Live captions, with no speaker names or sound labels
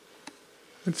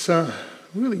It's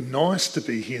really nice to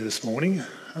be here this morning.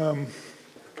 I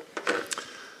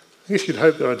guess you'd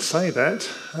hope that I'd say that,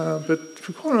 but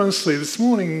quite honestly, this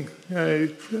morning,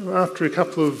 after a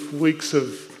couple of weeks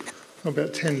of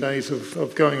about 10 days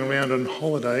of going around on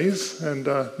holidays and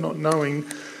not knowing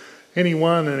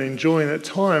anyone and enjoying that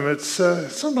time, it's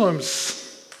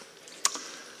sometimes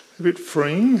a bit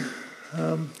freeing.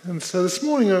 And so this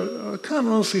morning, I can't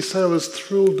honestly say I was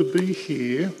thrilled to be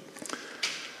here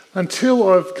until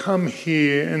I've come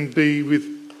here and be with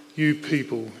you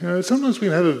people. Sometimes we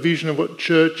have a vision of what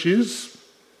church is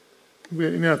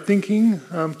in our thinking.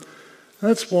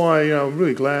 That's why I'm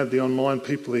really glad the online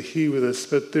people are here with us.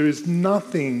 But there is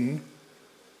nothing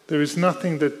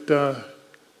that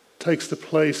takes the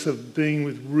place of being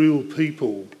with real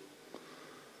people.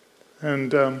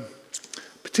 And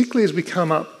particularly as we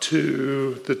come up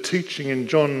to the teaching in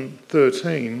John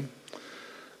 13,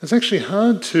 it's actually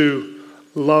hard to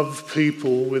love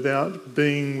people without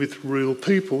being with real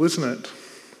people, isn't it?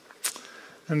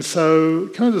 And so,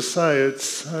 can I just say,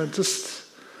 I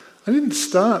didn't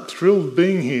start thrilled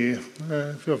being here,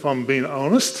 if I'm being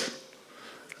honest,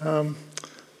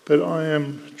 but I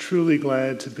am truly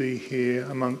glad to be here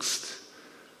amongst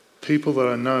people that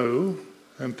I know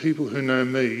and people who know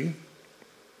me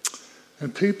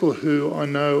and people who I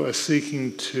know are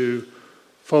seeking to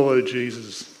follow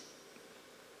Jesus.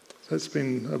 That's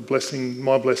been a blessing,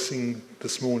 my blessing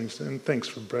this morning. And thanks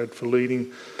for Brad for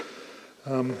leading.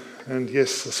 And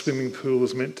yes, the swimming pool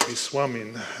is meant to be swum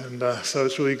in. And so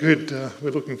it's really good.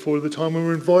 We're looking forward to the time when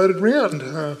we're invited round,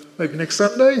 maybe next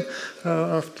Sunday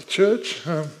after church.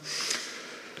 I'm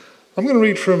going to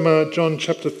read from John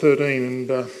chapter 13.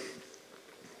 And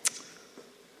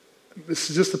this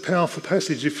is just a powerful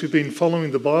passage. If you've been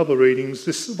following the Bible readings,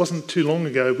 this wasn't too long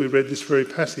ago we read this very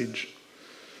passage.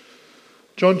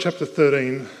 John chapter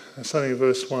 13, starting at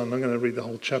verse 1, I'm going to read the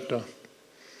whole chapter.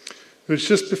 It was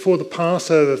just before the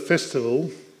Passover festival.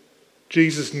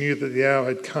 Jesus knew that the hour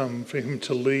had come for him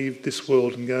to leave this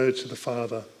world and go to the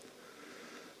Father.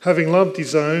 Having loved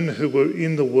his own who were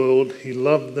in the world, he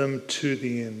loved them to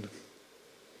the end.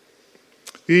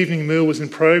 The evening meal was in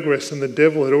progress, and the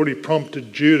devil had already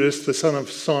prompted Judas, the son of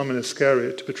Simon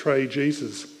Iscariot, to betray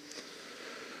Jesus.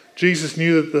 Jesus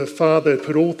knew that the Father had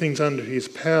put all things under his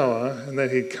power and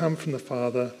that he had come from the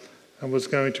Father and was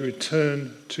going to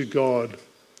return to God.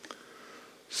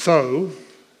 So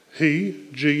he,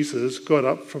 Jesus, got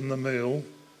up from the meal,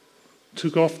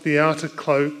 took off the outer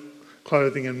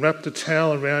clothing and wrapped a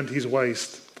towel around his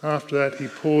waist. After that he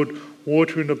poured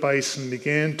water in a basin and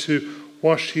began to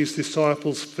wash his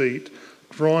disciples' feet,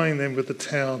 drying them with the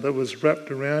towel that was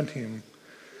wrapped around him.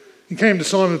 He came to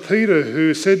Simon Peter,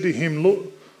 who said to him,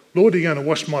 Lord, are you going to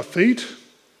wash my feet?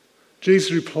 Jesus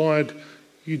replied,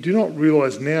 you do not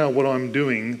realise now what I'm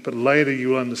doing, but later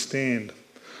you will understand.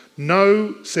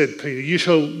 No, said Peter, you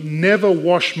shall never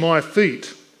wash my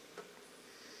feet.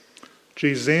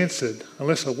 Jesus answered,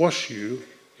 unless I wash you,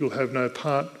 you'll have no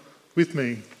part with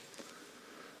me.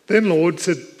 Then, Lord,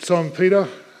 said Simon Peter,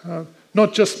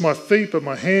 not just my feet, but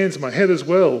my hands and my head as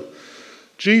well.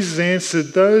 Jesus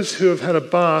answered, those who have had a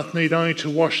bath need only to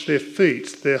wash their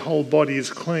feet. Their whole body is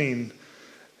clean.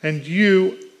 And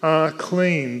you are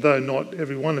clean, though not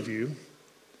every one of you.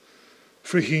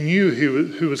 For he knew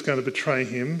who was going to betray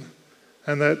him,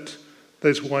 and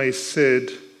that's why he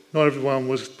said, not everyone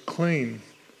was clean.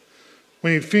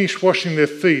 When he had finished washing their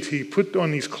feet, he put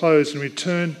on his clothes and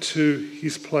returned to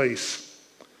his place.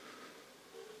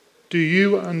 Do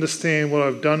you understand what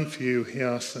I've done for you? He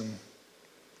asked them.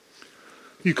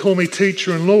 You call me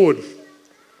teacher and Lord,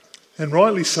 and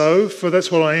rightly so, for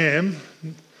that's what I am.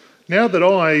 Now that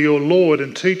I, your Lord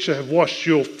and teacher, have washed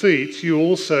your feet, you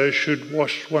also should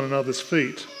wash one another's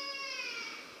feet.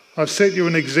 I've set you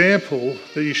an example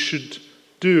that you should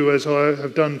do as I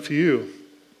have done for you.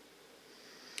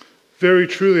 Very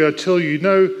truly, I tell you,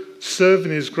 no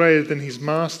servant is greater than his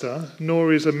master,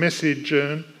 nor is a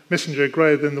messenger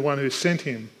greater than the one who sent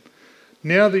him.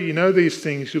 Now that you know these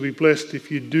things, you'll be blessed if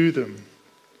you do them.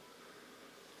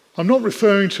 I'm not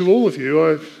referring to all of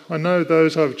you. I know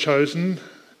those I've chosen,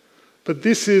 but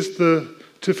this is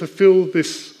to fulfill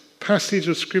this passage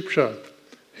of Scripture.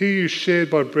 He who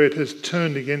shared my bread has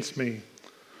turned against me.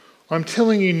 I'm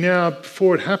telling you now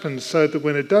before it happens, so that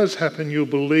when it does happen, you'll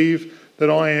believe that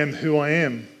I am who I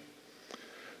am.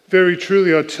 Very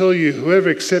truly, I tell you, whoever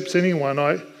accepts anyone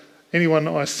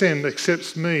I send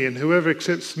accepts me, and whoever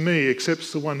accepts me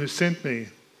accepts the one who sent me.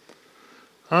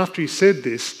 After he said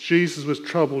this, Jesus was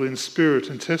troubled in spirit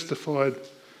and testified,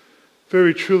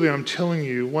 very truly, I'm telling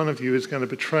you, one of you is going to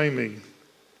betray me.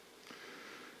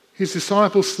 His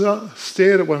disciples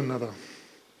stared at one another.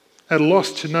 at a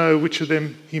loss to know which of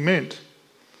them he meant.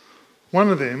 One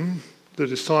of them, the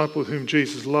disciple whom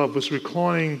Jesus loved, was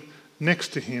reclining next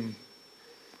to him.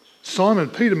 Simon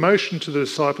Peter motioned to the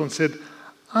disciple and said,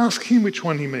 "Ask him which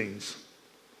one he means."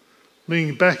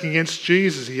 Leaning back against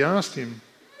Jesus, he asked him,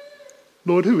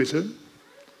 "Lord, who is it?"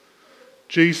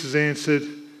 Jesus answered,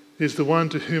 "It is the one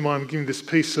to whom I am giving this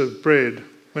piece of bread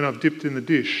when I've dipped in the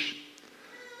dish."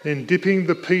 Then dipping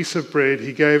the piece of bread,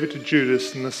 he gave it to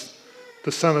Judas, and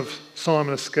the son of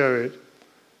Simon Iscariot.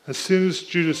 As soon as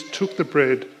Judas took the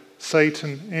bread,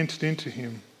 Satan entered into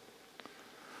him.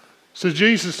 So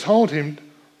Jesus told him,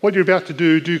 "What you're about to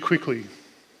do quickly."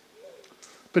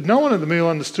 But no one at the meal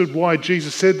understood why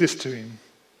Jesus said this to him.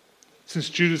 Since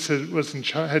Judas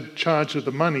had charge of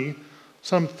the money,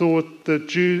 some thought that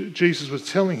Jesus was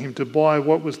telling him to buy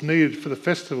what was needed for the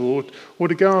festival, or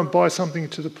to go and buy something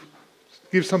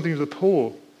give something to the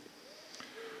poor.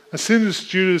 As soon as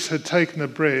Judas had taken the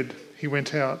bread, he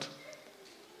went out,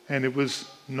 and it was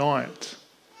night.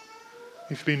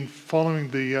 If you've been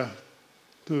following the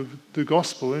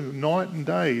gospel, night and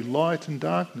day, light and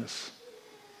darkness.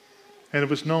 And it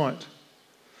was night.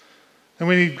 And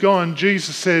when he'd gone,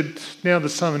 Jesus said, "Now the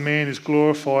Son of Man is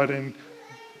glorified, and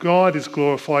God is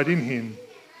glorified in him.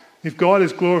 If God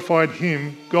has glorified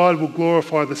him, God will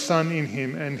glorify the Son in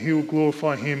him, and he will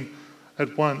glorify him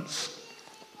at once.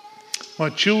 My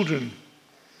children,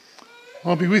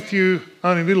 I'll be with you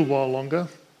only a little while longer.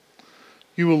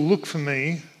 You will look for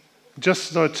me,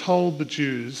 just as I told the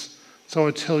Jews, so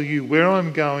I tell you, where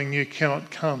I'm going, you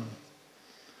cannot come.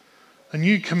 A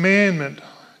new command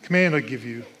I give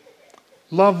you,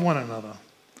 love one another.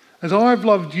 As I've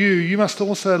loved you, you must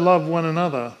also love one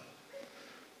another.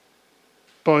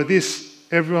 By this,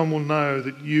 everyone will know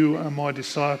that you are my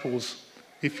disciples,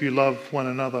 if you love one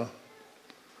another."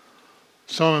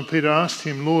 Simon Peter asked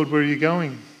him, "Lord, where are you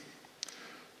going?"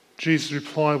 Jesus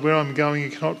replied, "Where I'm going, you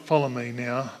cannot follow me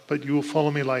now, but you will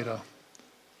follow me later."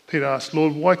 Peter asked,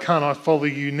 "Lord, why can't I follow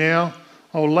you now?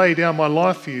 I will lay down my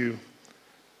life for you."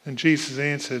 And Jesus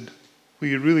answered, "Will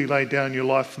you really lay down your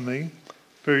life for me?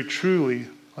 Very truly,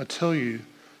 I tell you,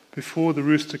 before the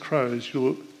rooster crows,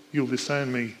 you'll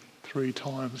disown me 3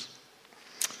 times.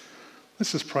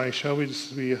 Let's just pray, shall we?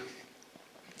 Just as we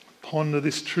ponder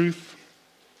this truth,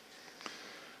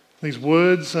 these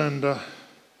words, and I'm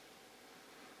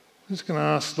just going to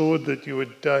ask, Lord, that you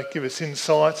would give us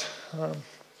insight.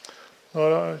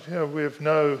 Lord,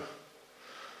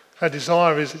 our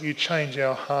desire is that you change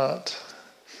our heart.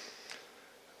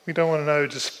 We don't want to know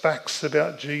just facts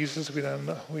about Jesus. We don't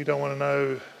want to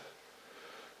know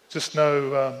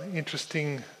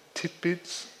interesting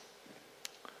tidbits.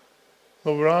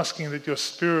 Lord, we're asking that your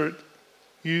Spirit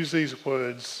use these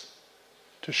words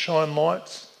to shine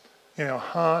lights in our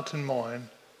heart and mind,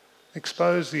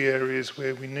 expose the areas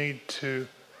where we need to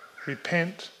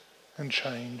repent and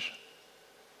change,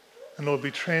 and Lord, be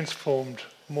transformed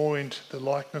more into the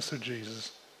likeness of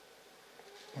Jesus.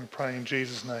 We pray in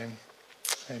Jesus' name.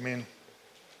 Amen.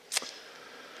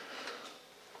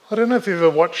 I don't know if you've ever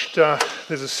watched,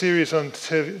 there's a series on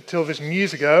television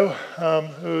years ago.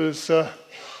 It was,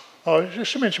 I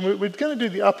should mention, we're going to do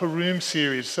the Upper Room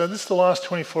series. So this is the last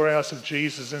 24 hours of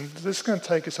Jesus, and this is going to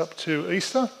take us up to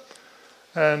Easter,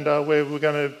 and where we're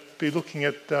going to be looking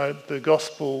at the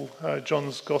gospel,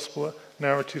 John's gospel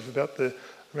narrative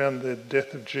around the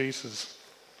death of Jesus.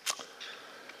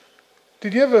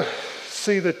 Did you ever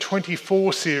see the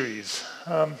 24 series?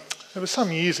 It was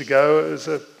some years ago.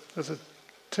 It was a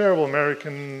terrible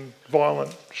American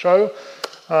violent show.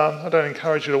 I don't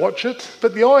encourage you to watch it.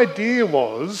 But the idea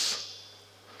was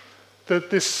that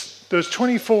there's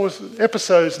 24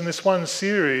 episodes in this one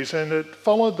series, and it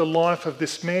followed the life of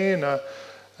this man,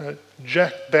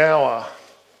 Jack Bauer.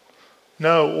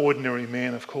 No ordinary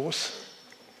man, of course.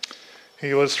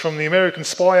 He was from the American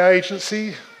Spy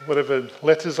Agency, whatever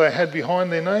letters they had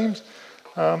behind their names.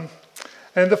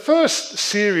 And the first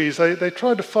series, they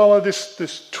tried to follow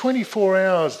this 24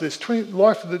 hours, the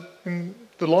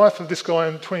life of this guy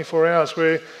in 24 hours,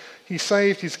 where he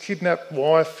saved his kidnapped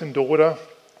wife and daughter.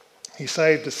 He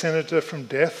saved a senator from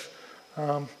death.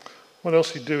 What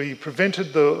else did he do? He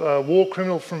prevented the war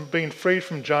criminal from being freed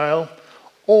from jail,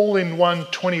 all in one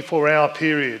 24-hour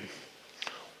period.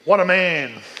 What a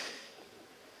man!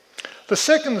 The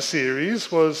second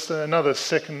series was another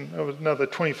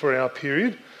 24-hour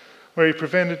period where he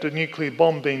prevented a nuclear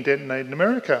bomb being detonated in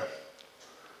America.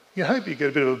 You hope you get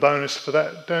a bit of a bonus for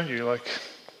that, don't you?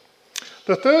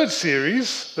 The third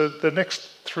series, the next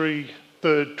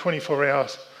 24-hour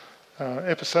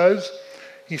episodes,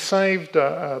 he saved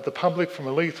the public from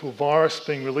a lethal virus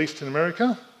being released in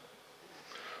America.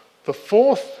 The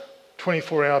fourth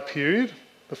 24-hour period,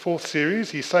 the fourth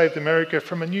series, he saved America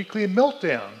from a nuclear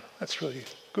meltdown. That's really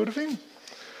good of him.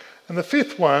 And the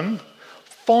fifth one,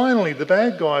 finally the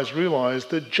bad guys realise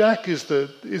that Jack is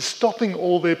stopping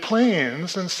all their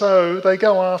plans, and so they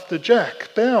go after Jack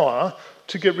Bauer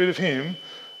to get rid of him.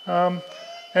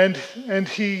 And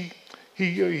he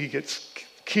gets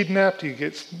kidnapped,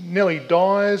 nearly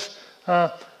dies.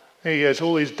 He has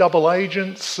all these double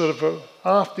agents sort of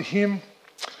after him.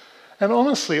 And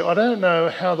honestly, I don't know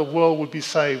how the world would be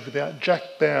saved without Jack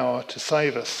Bauer to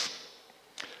save us.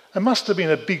 It must have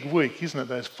been a big week, isn't it?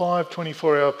 Those 5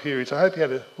 24-hour periods. I hope you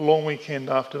had a long weekend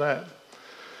after that.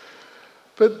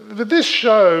 But this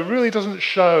show really doesn't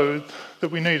show that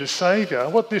we need a saviour.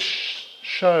 What this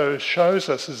show shows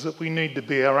us is that we need to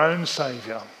be our own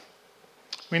saviour.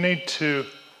 We need to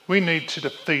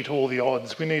defeat all the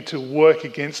odds. We need to work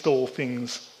against all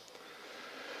things.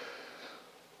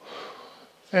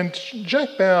 And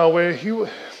Jack Bauer, where he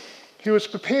was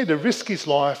prepared to risk his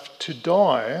life to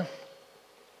die,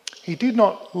 he did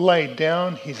not lay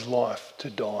down his life to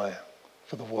die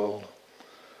for the world.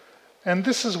 And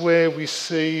this is where we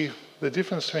see the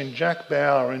difference between Jack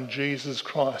Bauer and Jesus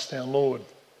Christ, our Lord.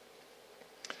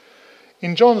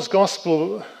 In John's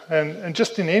Gospel, and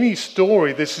just in any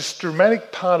story, there's this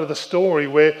dramatic part of the story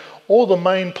where all the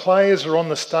main players are on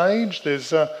the stage. There's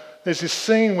this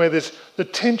scene where the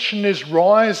tension is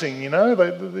rising,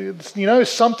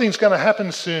 something's going to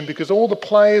happen soon because all the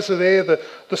players are there,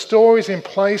 the story's in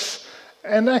place,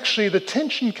 and actually the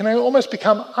tension can almost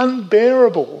become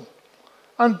unbearable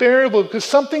because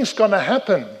something's going to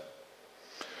happen.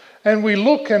 And we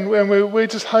look and we're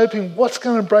just hoping, what's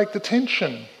going to break the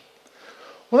tension?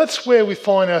 Well, that's where we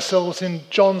find ourselves in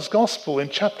John's Gospel in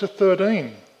chapter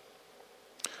 13.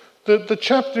 The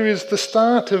chapter is the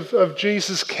start of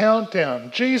Jesus'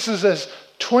 countdown. Jesus has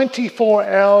 24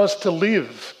 hours to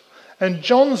live. And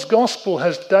John's Gospel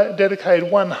has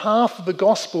dedicated one half of the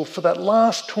Gospel for that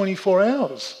last 24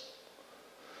 hours.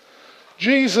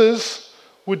 Jesus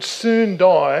would soon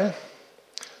die.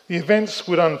 The events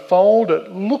would unfold.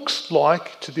 It looks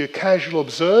like, to the casual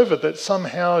observer, that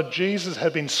somehow Jesus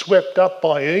had been swept up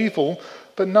by evil,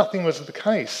 but nothing was the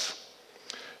case.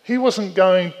 He wasn't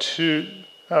going to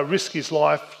risk his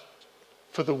life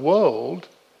for the world.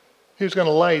 He was going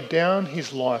to lay down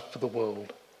his life for the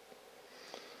world.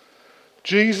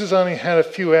 Jesus only had a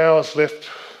few hours left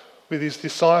with his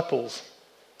disciples.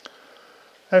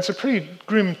 And it's a pretty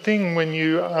grim thing when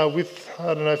you are with,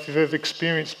 I don't know if you've ever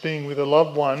experienced being with a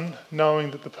loved one,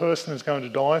 knowing that the person is going to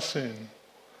die soon.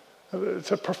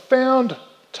 It's a profound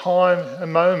time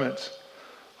and moment.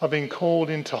 I've been called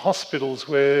into hospitals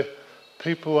where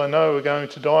people I know are going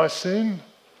to die soon.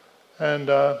 And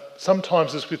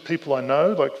sometimes it's with people I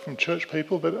know, like from church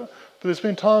people, but there's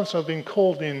been times I've been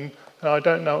called in and I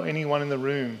don't know anyone in the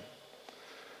room.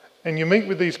 And you meet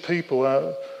with these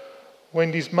people.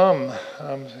 Wendy's mum,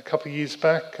 a couple of years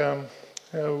back,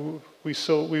 we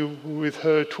were with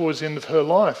her towards the end of her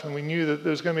life, and we knew that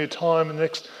there was going to be a time in the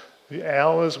next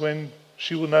hours when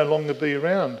she will no longer be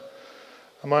around.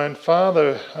 And my own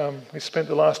father, we spent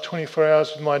the last 24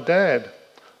 hours with my dad.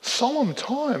 Solemn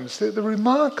times, they're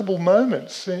remarkable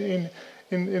moments in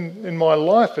my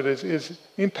life. It has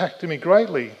impacted me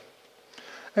greatly.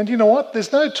 And you know what?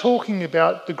 There's no talking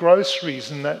about the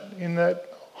groceries in that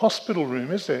hospital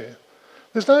room, is there?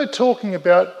 There's no talking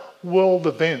about world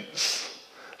events.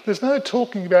 There's no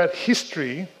talking about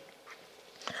history.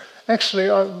 Actually,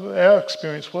 our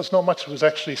experience was not much was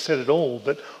actually said at all,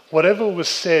 but whatever was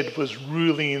said was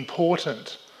really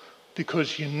important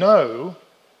because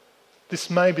this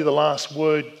may be the last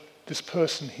word this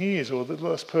person hears or the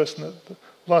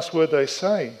last word they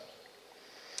say.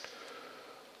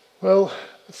 Well,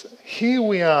 here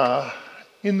we are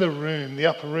in the room, the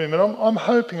upper room, and I'm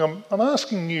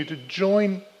asking you to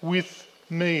join with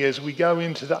me as we go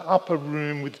into the upper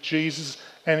room with Jesus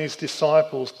and his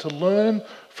disciples to learn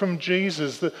from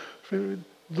Jesus the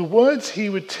words he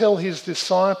would tell his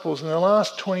disciples in the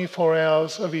last 24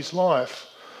 hours of his life.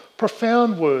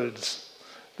 Profound words.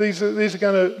 These are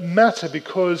going to matter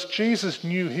because Jesus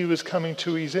knew he was coming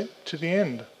to the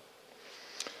end.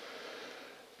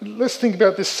 Let's think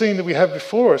about this scene that we have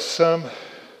before us.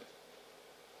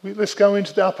 Let's go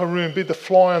into the upper room, be the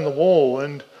fly on the wall,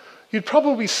 and you'd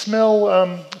probably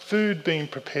smell food being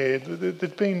prepared.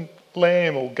 There'd been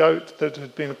lamb or goat that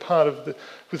had been a part of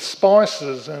with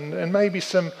spices and maybe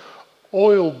some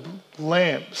oil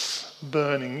lamps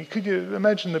burning. Could you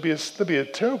imagine there'd be a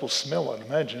terrible smell, I'd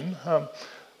imagine,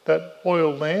 that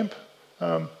oil lamp.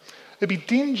 It'd be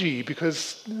dingy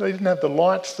because they didn't have the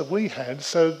lights that we had,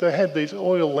 so they had these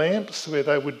oil lamps where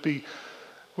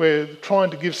we're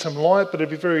trying to give some light, but it'd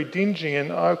be very dingy,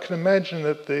 and I can imagine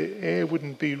that the air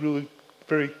wouldn't be really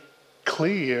very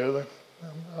clear,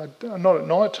 not at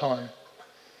night time.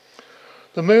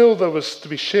 The meal that was to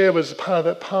be shared was part of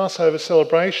that Passover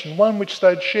celebration, one which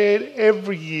they'd shared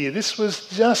every year. This was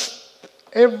just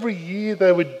every year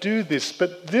they would do this,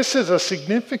 but this is a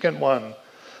significant one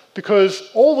because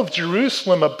all of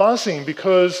Jerusalem are buzzing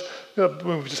because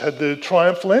we just had the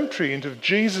triumphal entry into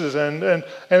Jesus and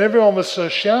everyone was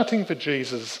shouting for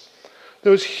Jesus.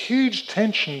 There was huge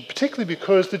tension, particularly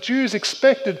because the Jews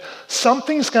expected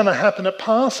something's going to happen at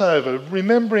Passover.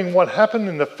 Remembering what happened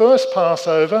in the first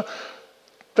Passover,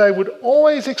 they would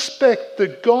always expect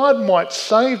that God might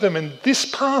save them in this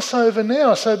Passover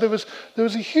now. So there was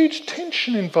a huge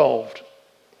tension involved.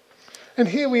 And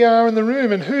here we are in the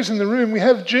room, and who's in the room? We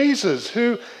have Jesus,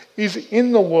 who is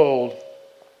in the world,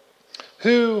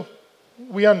 who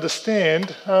we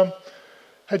understand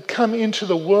had come into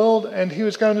the world and he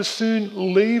was going to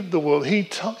soon leave the world.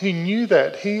 He knew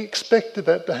that. He expected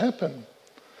that to happen.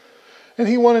 And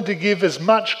he wanted to give as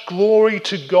much glory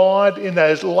to God in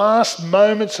those last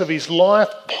moments of his life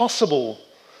possible.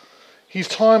 His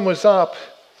time was up.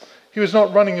 He was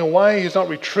not running away. He was not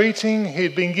retreating. He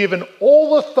had been given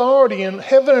all authority in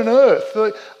heaven and earth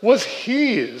that was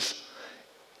his.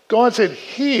 God said,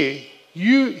 here's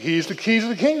the keys of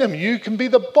the kingdom. You can be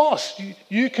the boss.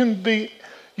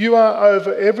 You are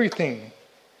over everything.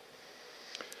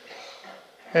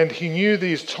 And he knew that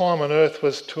his time on earth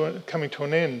was coming to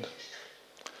an end.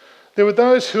 There were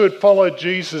those who had followed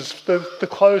Jesus, the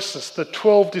closest, the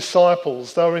 12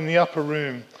 disciples. They were in the upper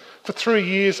room. For 3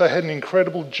 years they had an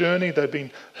incredible journey. There'd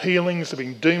been healings, there'd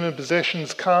been demon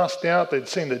possessions cast out, they'd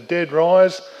seen the dead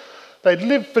rise. They'd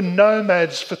lived for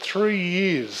nomads for 3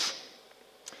 years.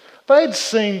 They'd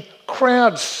seen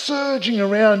crowds surging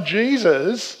around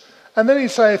Jesus, and then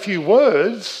he'd say a few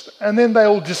words, and then they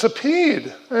all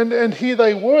disappeared. And here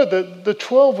they were, the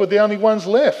 12 were the only ones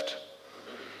left.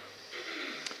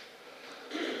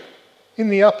 In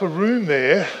the upper room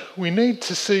there, we need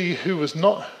to see who was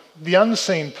not, the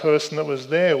unseen person that was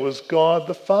there was God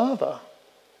the Father.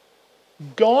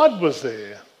 God was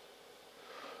there.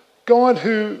 God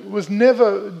who was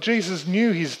never, Jesus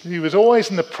knew he was always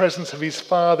in the presence of his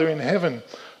Father in heaven.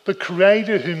 The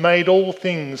Creator who made all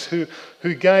things, who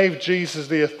gave Jesus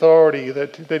the authority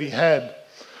that he had.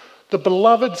 The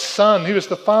beloved Son, he was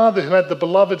the Father who had the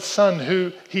beloved Son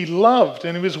who he loved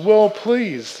and he was well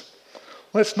pleased.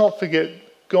 Let's not forget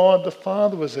God the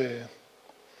Father was there.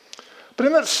 But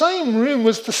in that same room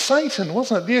was the Satan,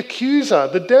 wasn't it? The accuser,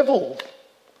 the devil.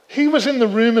 He was in the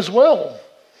room as well.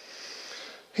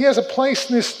 He has a place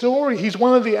in this story. He's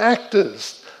one of the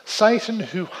actors. Satan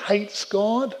who hates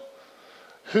God,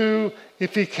 who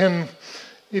if he can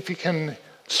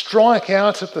strike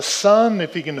out at the Son,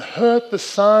 if he can hurt the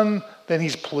Son, then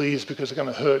he's pleased because they're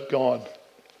going to hurt God.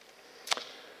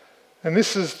 And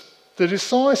this is the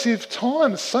decisive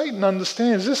time. Satan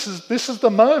understands this is the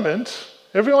moment.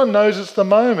 Everyone knows it's the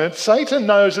moment. Satan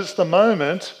knows it's the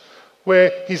moment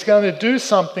where he's going to do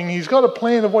something. He's got a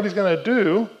plan of what he's going to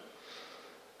do.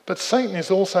 But Satan is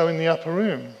also in the upper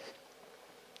room.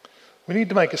 We need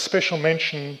to make a special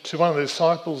mention to one of the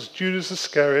disciples, Judas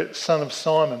Iscariot, son of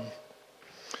Simon.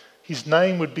 His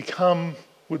name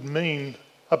would mean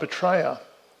a betrayer.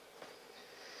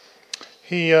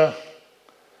 He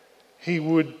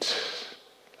would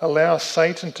allow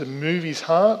Satan to move his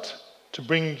heart to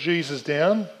bring Jesus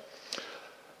down.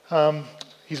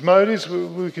 His motives,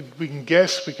 we can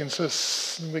guess, we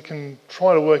can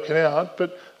try to work it out,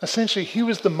 but essentially he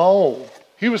was the mole.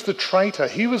 He was the traitor.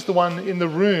 He was the one in the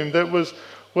room that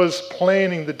was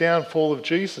planning the downfall of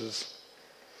Jesus.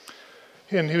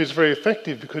 And he was very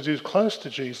effective because he was close to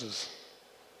Jesus.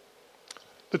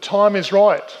 The time is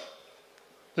right.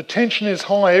 The tension is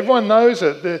high. Everyone knows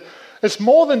it. It's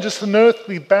more than just an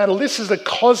earthly battle. This is a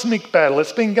cosmic battle.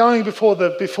 It's been going before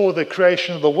the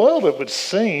creation of the world. It would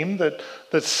seem that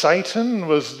Satan there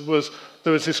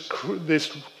was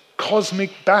this cosmic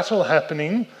battle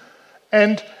happening,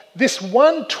 and this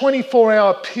one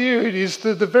 24-hour period is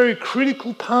the very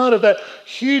critical part of that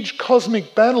huge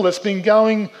cosmic battle that's been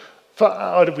going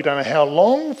for we don't know how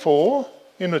long for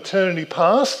in eternity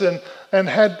past, and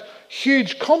had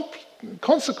huge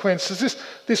consequences.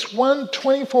 This one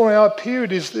 24-hour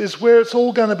period is where it's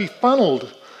all going to be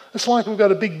funneled. It's like we've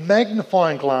got a big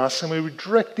magnifying glass and we're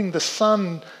directing the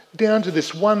sun down to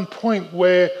this one point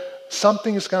where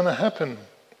something is going to happen.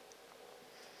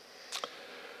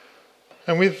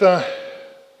 And with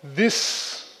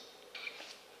this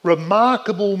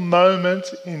remarkable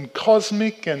moment in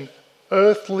cosmic and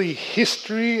earthly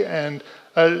history and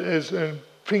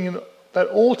bringing that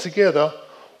altogether,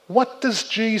 what does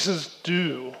Jesus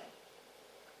do?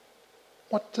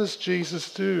 What does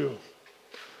Jesus do?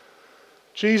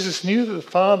 Jesus knew that the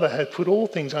Father had put all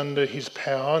things under his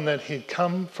power and that he'd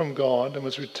come from God and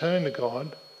was returned to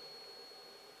God.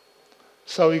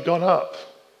 So he got up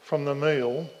from the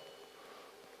meal,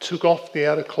 took off the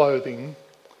outer clothing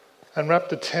and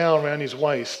wrapped a towel around his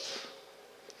waist.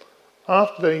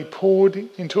 After that, he poured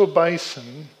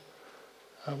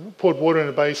water in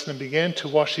a basin and began to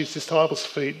wash his disciples'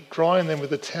 feet, drying them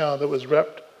with a towel that was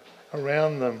wrapped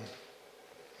around them.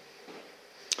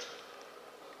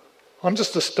 I'm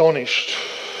just astonished.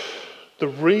 The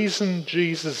reason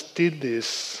Jesus did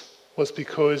this was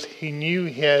because he knew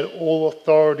he had all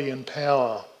authority and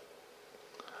power.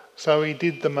 So he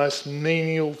did the most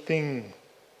menial thing.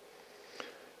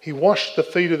 He washed the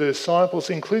feet of the disciples,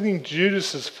 including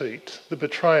Judas's feet, the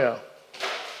betrayer.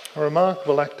 A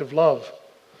remarkable act of love.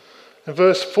 And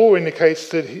verse 4 indicates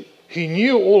that he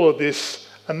knew all of this,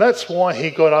 and that's why he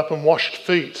got up and washed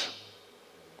feet.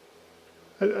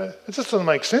 It just doesn't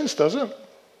make sense, does it?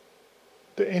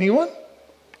 To anyone?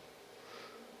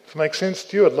 If it makes sense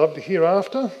to you, I'd love to hear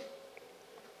after.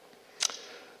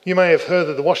 You may have heard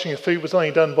that the washing of feet was only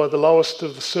done by the lowest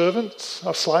of the servants,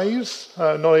 of slaves.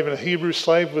 Not even a Hebrew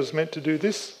slave was meant to do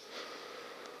this.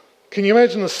 Can you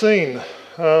imagine the scene?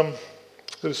 The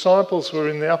disciples were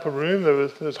in the upper room.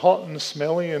 It was hot and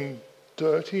smelly and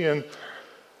dirty, and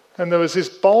there was this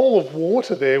bowl of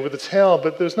water there with a towel,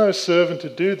 but there was no servant to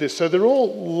do this. So they're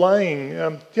all laying.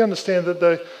 Do you understand that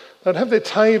they'd have their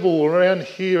table around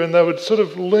here, and they would sort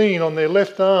of lean on their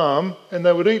left arm, and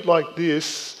they would eat like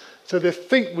this. So their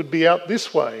feet would be out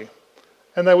this way,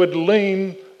 and they would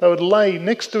lay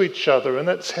next to each other, and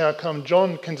that's how come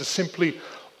John can just simply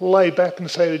lay back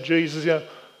and say to Jesus,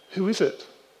 who is it?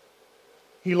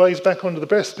 He lays back onto the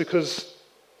breast because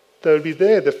they would be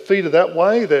there. The feet are that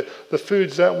way, the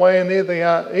food's that way, and there they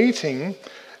are eating.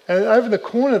 And over in the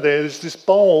corner there's this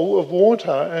bowl of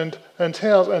water and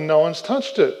towels, and no one's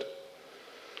touched it.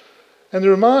 And the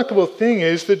remarkable thing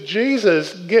is that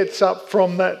Jesus gets up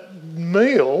from that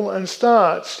meal and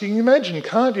starts, you can imagine,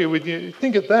 can't you?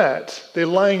 Think of that. They're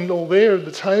laying all there at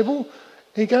the table.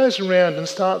 He goes around and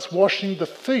starts washing the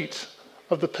feet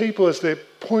of the people as they're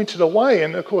pointed away.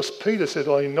 And of course, Peter said,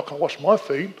 you're not going to wash my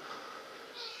feet.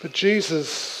 But Jesus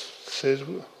says,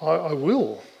 I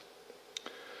will.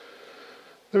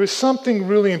 There is something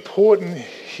really important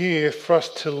here for us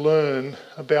to learn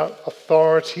about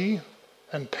authority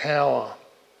and power.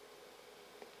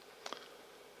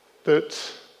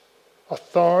 That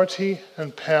authority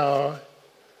and power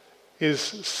is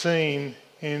seen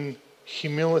in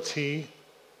humility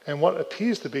and what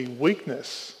appears to be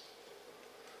weakness.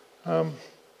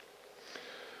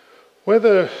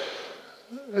 Whether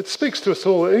it speaks to us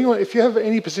all. Anyone, if you have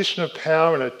any position of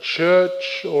power in a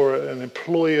church or an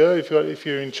employer, if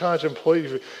you're in charge of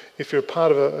employees, if you're a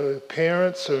part of a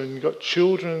parents or you've got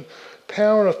children,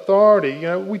 power and authority,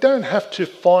 we don't have to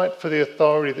fight for the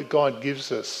authority that God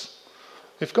gives us.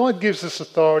 If God gives us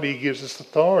authority, he gives us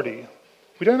authority.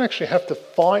 We don't actually have to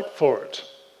fight for it.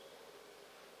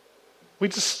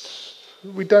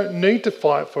 We don't need to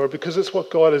fight for it because it's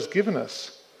what God has given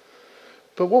us.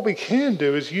 But what we can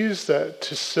do is use that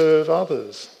to serve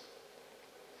others.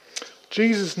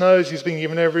 Jesus knows he's been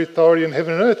given every authority in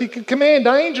heaven and earth. He could command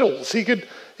angels. He could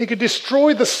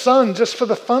destroy the sun just for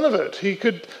the fun of it. He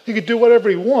could do whatever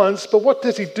he wants, but what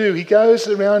does he do? He goes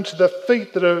around to the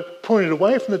feet that are pointed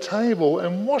away from the table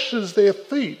and washes their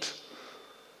feet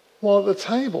while at the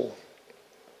table.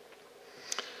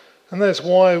 And that's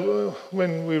why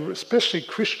when we're especially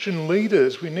Christian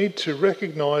leaders, we need to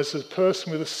recognise a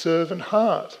person with a servant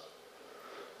heart.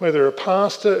 Whether a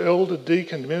pastor, elder,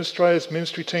 deacon, administrators,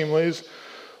 ministry team leaders,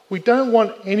 we don't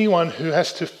want anyone who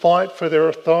has to fight for their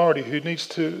authority, who needs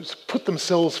to put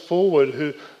themselves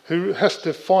forward, who has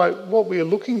to fight. What we are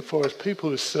looking for is people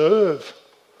who serve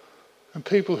and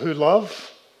people who love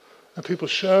and people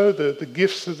show the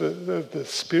gifts of the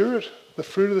Spirit, the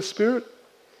fruit of the Spirit.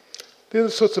 They're the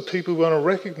sorts of people we want to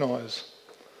recognise.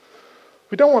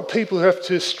 We don't want people who have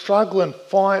to struggle and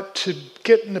fight to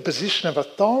get in a position of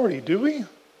authority, do we?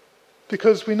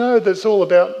 Because we know that it's all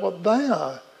about what they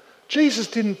are. Jesus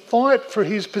didn't fight for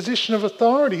his position of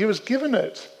authority. He was given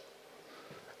it.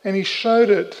 And he showed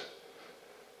it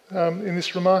in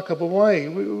this remarkable way.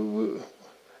 And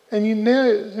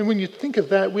when you think of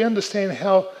that, we understand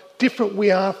how different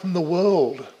we are from the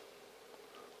world,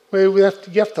 where you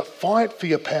have to fight for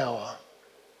your power.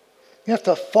 You have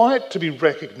to fight to be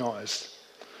recognised.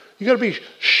 You've got to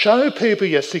show people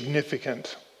you're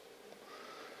significant.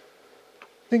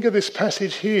 Think of this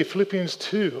passage here, Philippians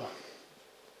 2.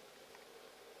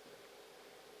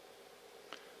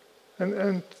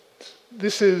 And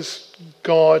this is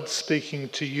God speaking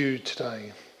to you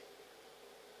today.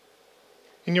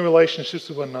 In your relationships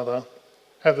with one another,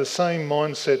 have the same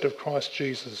mindset of Christ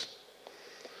Jesus,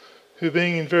 who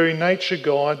being in very nature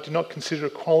God, did not consider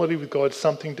equality with God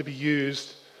something to be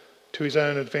used to his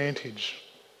own advantage.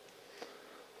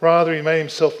 Rather, he made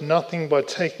himself nothing by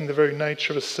taking the very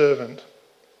nature of a servant,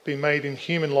 being made in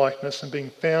human likeness and being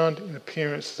found in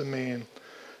appearance as a man.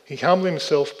 He humbled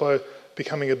himself by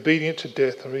becoming obedient to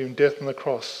death, or even death on the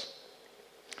cross.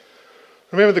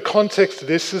 Remember, the context of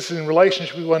this is in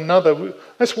relationship with one another.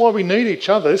 That's why we need each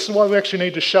other. This is why we actually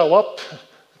need to show up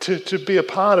to be a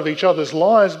part of each other's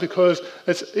lives, because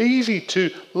it's easy to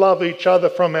love each other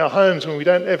from our homes when we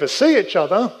don't ever see each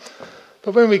other.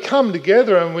 But when we come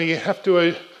together and we have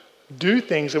to do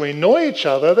things and we annoy each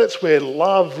other, that's where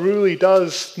love really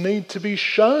does need to be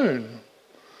shown.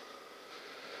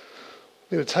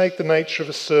 We're to take the nature of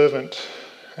a servant,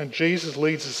 and Jesus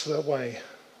leads us that way.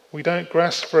 We don't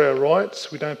grasp for our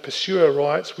rights, we don't pursue our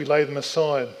rights, we lay them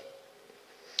aside.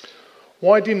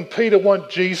 Why didn't Peter want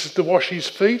Jesus to wash his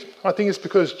feet? I think it's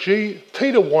because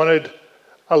Peter wanted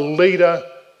a leader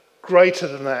greater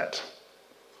than that.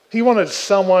 He wanted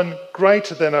someone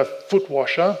greater than a foot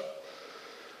washer.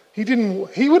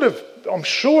 He would have, I'm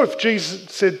sure if Jesus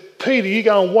said, Peter, you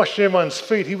go and wash everyone's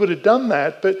feet, he would have done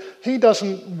that, but he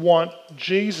doesn't want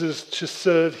Jesus to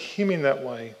serve him in that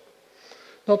way.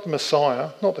 Not the Messiah,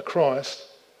 not the Christ.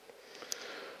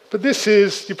 But this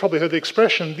is, you probably heard the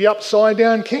expression, the upside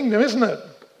down kingdom, isn't it?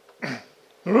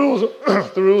 The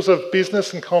rules of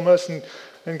business and commerce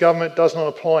and government does not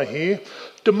apply here.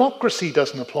 Democracy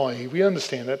doesn't apply here. We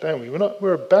understand that, don't we?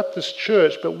 We're a Baptist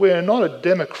church, but we're not a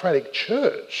democratic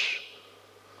church.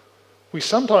 We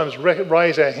sometimes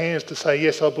raise our hands to say,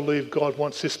 yes, I believe God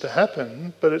wants this to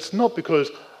happen, but it's not because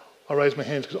I raise my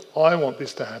hands because I want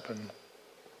this to happen.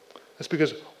 It's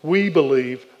because we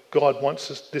believe God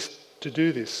wants us to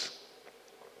do this.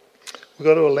 We've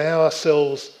got to allow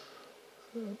ourselves,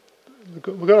 we've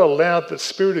got to allow the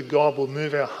Spirit of God will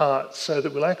move our hearts so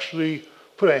that we'll actually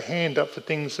put our hand up for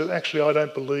things that actually I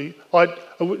don't believe.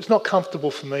 It's not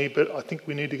comfortable for me, but I think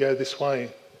we need to go this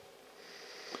way.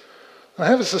 I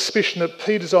have a suspicion that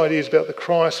Peter's ideas about the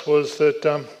Christ was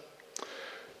that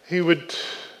he would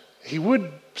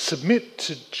submit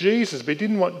to Jesus, but he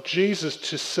didn't want Jesus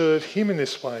to serve him in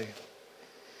this way.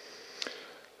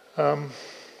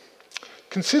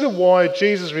 Consider why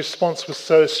Jesus' response was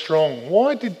so strong.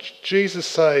 Why did Jesus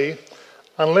say,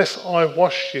 unless I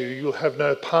wash you, you'll have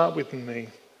no part with me?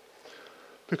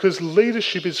 Because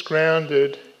leadership is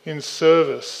grounded in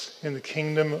service in the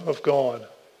kingdom of God.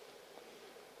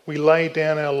 We lay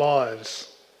down our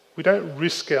lives. We don't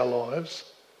risk our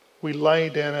lives. We lay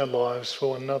down our lives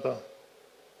for one another.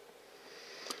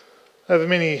 Over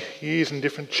many years in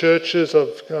different churches,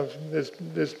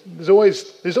 there's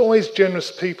always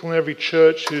generous people in every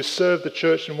church who serve the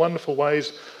church in wonderful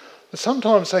ways. But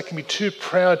sometimes they can be too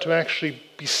proud to actually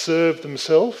be served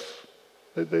themselves.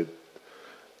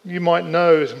 You might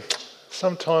know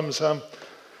sometimes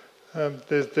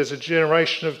there's a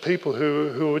generation of people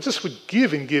who just would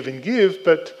give and give and give,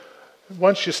 but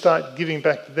once you start giving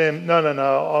back to them, no,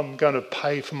 I'm going to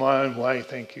pay for my own way,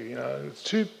 thank you. It's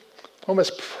too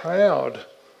almost proud.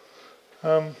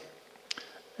 And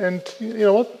you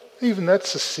know what? Even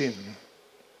that's a sin.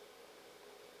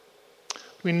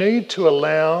 We need to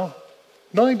allow,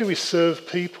 not only do we serve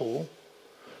people,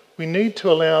 we need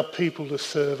to allow people to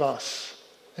serve us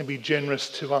and be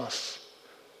generous to us,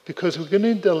 because we're going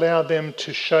to need to allow them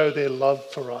to show their love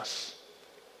for us.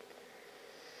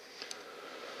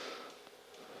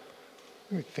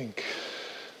 Let me think.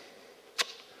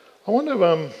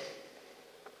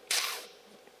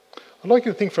 I'd like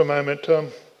you to think for a moment.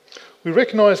 We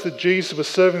recognise that Jesus was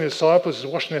serving the disciples, he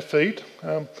was washing their feet.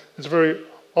 It's a very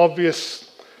obvious.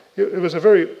 It was a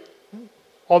very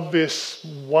obvious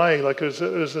way. Like it was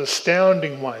an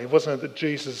astounding way, wasn't it? That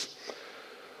Jesus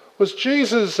was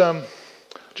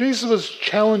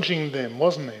challenging them,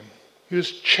 wasn't he? He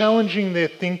was challenging their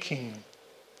thinking.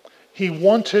 He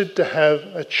wanted to have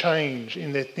a change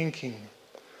in their thinking,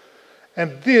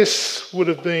 and this would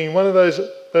have been one of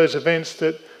those events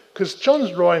that. Because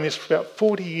John's writing this about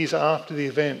 40 years after the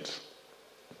event.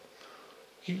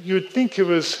 You would think he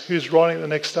was writing it the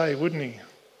next day, wouldn't he?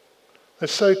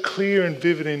 It's so clear and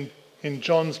vivid in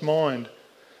John's mind.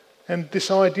 And this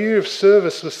idea of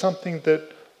service was something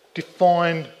that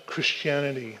defined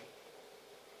Christianity.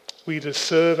 We are to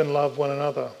serve and love one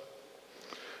another.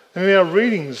 And in our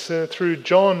readings through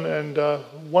John and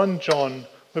 1 John,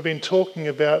 we've been talking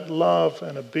about love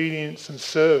and obedience and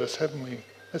service, haven't we?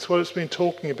 That's what it's been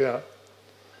talking about.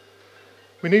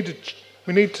 We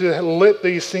need to let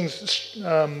these things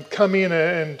come in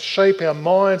and shape our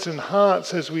minds and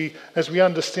hearts as we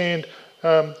understand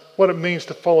what it means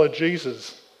to follow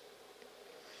Jesus.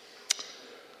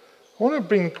 I want to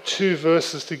bring two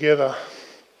verses together.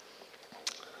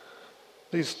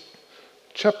 These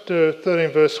chapter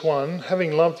 13, verse 1,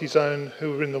 having loved his own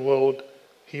who were in the world,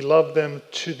 he loved them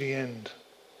to the end.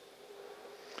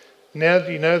 Now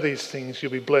that you know these things,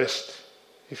 you'll be blessed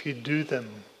if you do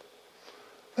them.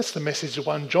 That's the message of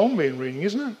 1 John we've been reading,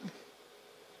 isn't it?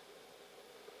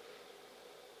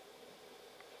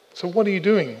 So what are you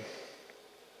doing?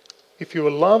 If you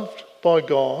are loved by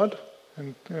God,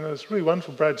 and it's really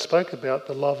wonderful Brad spoke about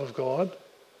the love of God.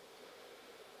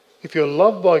 If you're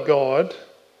loved by God,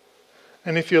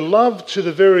 and if you're loved to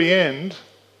the very end,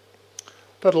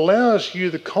 that allows you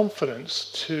the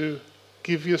confidence to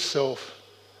give yourself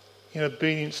in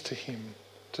obedience to him,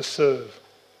 to serve.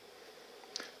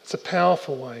 It's a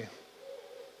powerful way.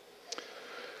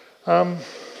 I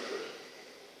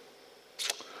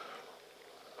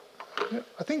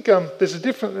think there's a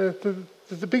different...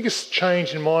 The biggest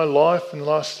change in my life in the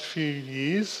last few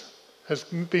years has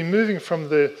been moving from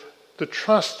the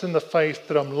trust and the faith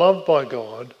that I'm loved by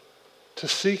God to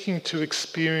seeking to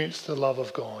experience the love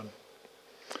of God.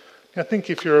 I think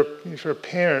if you're a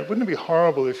parent, wouldn't it be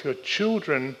horrible if your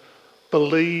children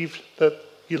believed that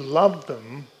you loved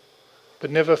them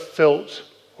but never felt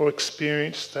or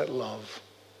experienced that love?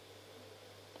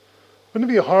 Wouldn't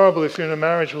it be horrible if you're in a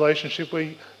marriage relationship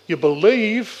where you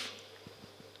believe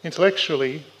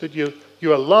intellectually that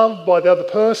you are loved by the other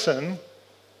person,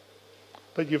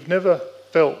 but you've never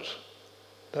felt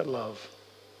that love?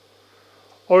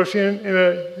 Or if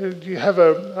you have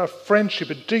a friendship,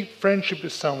 a deep friendship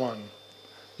with someone,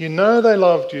 you know they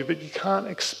loved you, but you can't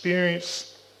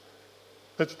experience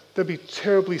that. That'd be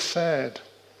terribly sad.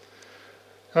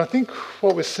 And I think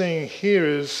what we're seeing here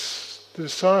is the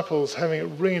disciples having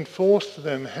it reinforced to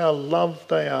them how loved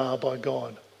they are by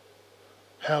God,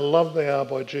 how loved they are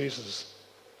by Jesus.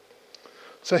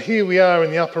 So here we are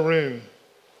in the upper room.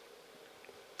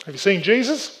 Have you seen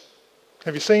Jesus?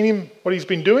 Have you seen him, what he's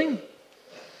been doing?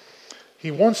 He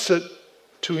wants it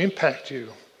to impact you.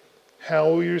 How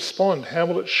will you respond? How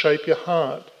will it shape your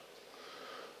heart?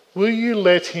 Will you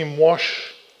let him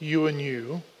wash you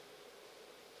anew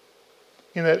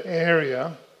in that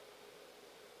area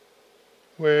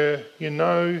where you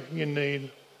know you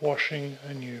need washing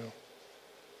anew?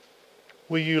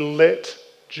 Will you let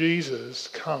Jesus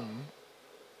come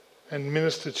and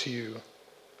minister to you?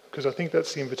 Because I think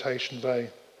that's the invitation today.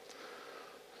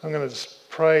 I'm going to just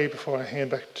pray before I hand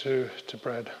back to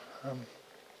Brad.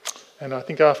 And I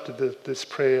think after this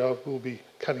prayer, I will be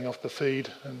cutting off the feed.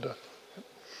 And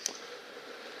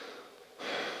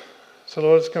so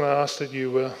Lord, I'm just going to ask that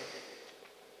you,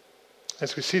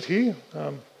 as we sit here,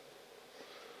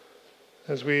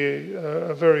 as we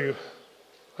are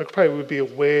I pray we'll be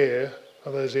aware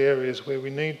of those areas where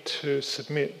we need to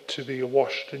submit to be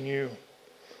washed anew.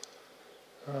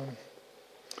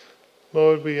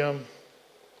 Lord,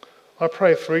 I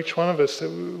pray for each one of us that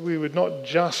we would not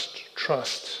just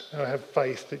trust and have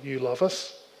faith that you love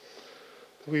us,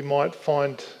 that we might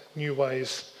find new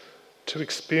ways to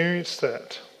experience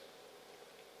that.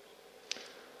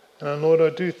 And Lord, I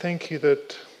do thank you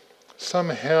that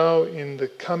somehow in the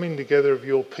coming together of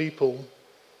your people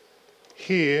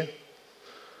here,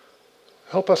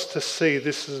 help us to see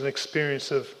this as an experience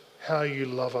of how you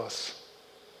love us,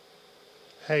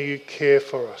 how you care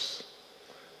for us,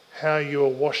 how you are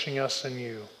washing us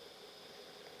anew.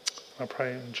 I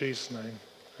pray in Jesus' name.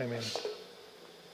 Amen.